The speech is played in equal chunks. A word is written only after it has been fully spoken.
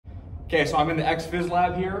Okay, so I'm in the X-Phys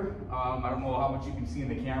lab here. I don't know how much you can see in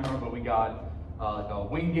the camera, but we got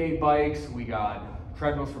like Wingate bikes, we got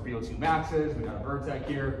treadmills for VO2 maxes, we got a vertec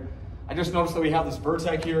here. I just noticed that we have this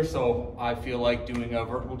vertec here, so I feel like doing a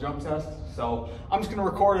vertical jump test. So I'm just gonna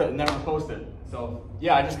record it and then I'm gonna post it. So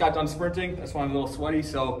yeah, I just got done sprinting. That's why I'm a little sweaty.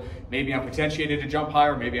 So maybe I'm potentiated to jump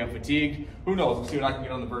higher, maybe I'm fatigued. Who knows? We'll see what I can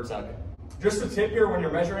get on the vertec. Just a tip here, when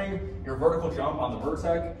you're measuring your vertical jump on the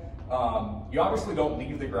vertec, you obviously don't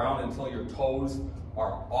leave the ground until your toes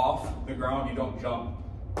are off the ground. You don't jump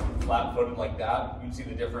flat-footed like that. You can see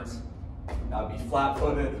the difference. That would be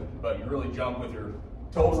flat-footed, but you really jump with your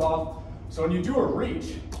toes off. So when you do a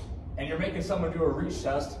reach, and you're making someone do a reach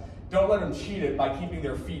test, don't let them cheat it by keeping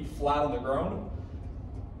their feet flat on the ground.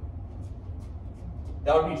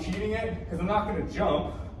 That would be cheating it, because I'm not going to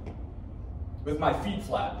jump with my feet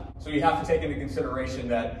flat. So you have to take into consideration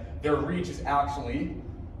that their reach is actually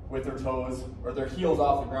with their toes, or their heels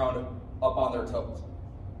off the ground, up on their toes,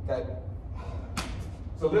 okay?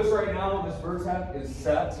 So this right now, this vertec is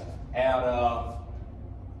set at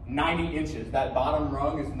 90 inches. That bottom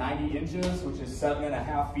rung is 90 inches, which is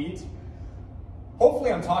 7.5 feet.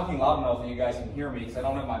 Hopefully I'm talking loud enough that you guys can hear me, because I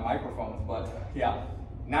don't have my microphones, but yeah,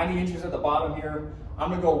 90 inches at the bottom here. I'm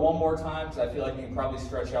gonna go one more time, because I feel like you can probably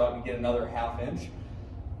stretch out and get another ½ inch.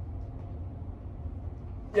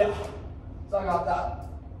 Yeah, so I got that.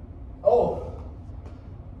 Oh,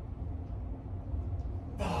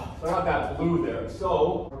 so I got that blue there.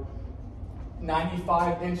 So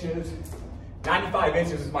 95 inches. 95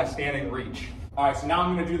 inches is my standing reach. All right, so now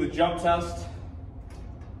I'm gonna do the jump test.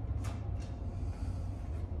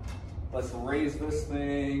 Let's raise this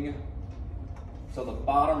thing. So the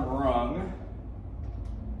bottom rung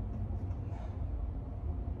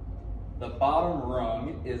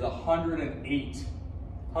is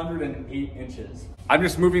 108 inches. I'm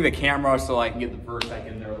just moving the camera so I can get the vertec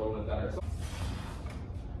in there a little bit better.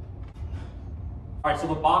 All right, so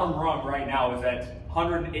the bottom rung right now is at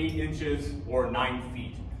 108 inches or 9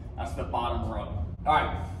 feet. That's the bottom rung. All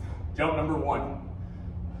right, jump number 1.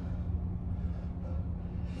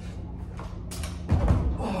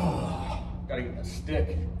 Oh, gotta get the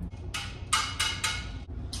stick.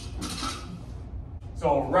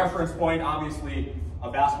 So reference point, obviously, a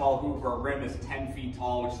basketball hoop or a rim is 10 feet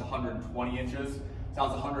tall, which is 120 inches. So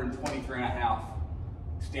that's 123.5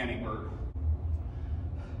 standing vert.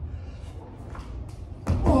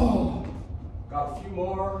 Oh, got a few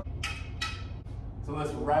more. So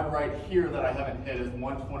this red right here that I haven't hit is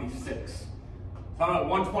 126. So I'm at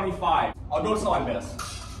 125. I'll go till I miss.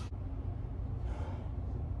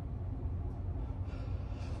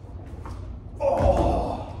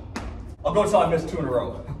 Oh, I'll go till I miss 2 in a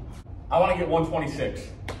row. I want to get 126.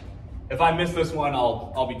 If I miss this one,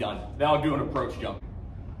 I'll be done. Then I'll do an approach jump.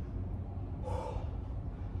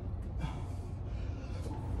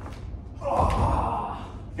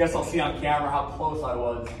 Guess I'll see on camera how close I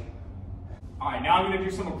was. All right, now I'm gonna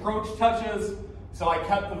do some approach touches. So I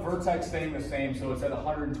kept the vertec staying the same, so it's at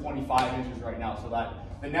 125 inches right now. So that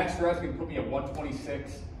the next rep can put me at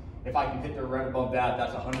 126. If I can hit the red above that,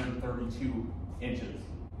 that's 132 inches.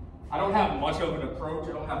 I don't have much of an approach.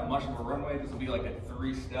 I don't have much of a runway. This will be like a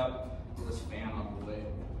 3-step with this fan on the way.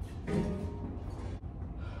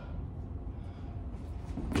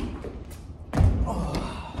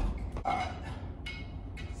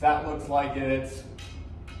 That looks like it's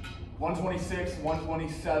 126,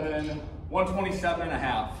 127,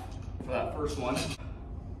 127.5 for that first one.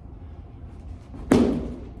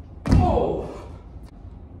 Oh!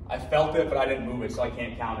 I felt it, but I didn't move it, so I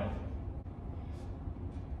can't count it.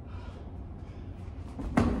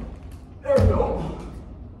 There we go.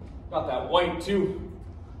 Got that white too.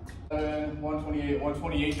 128,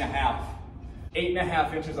 128.5.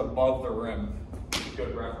 8.5 inches above the rim.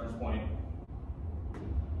 Good reference point.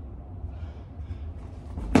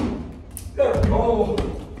 There we go.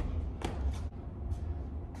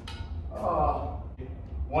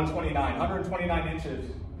 129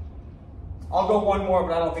 inches. I'll go one more,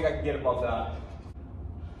 but I don't think I can get above that.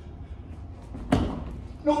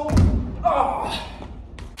 No. All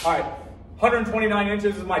right, 129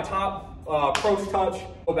 inches is my top approach touch.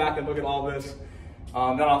 Go back and look at all this.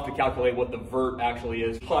 Then I'll have to calculate what the vert actually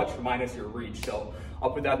is, touch minus your reach. So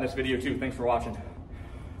I'll put that in this video too. Thanks for watching.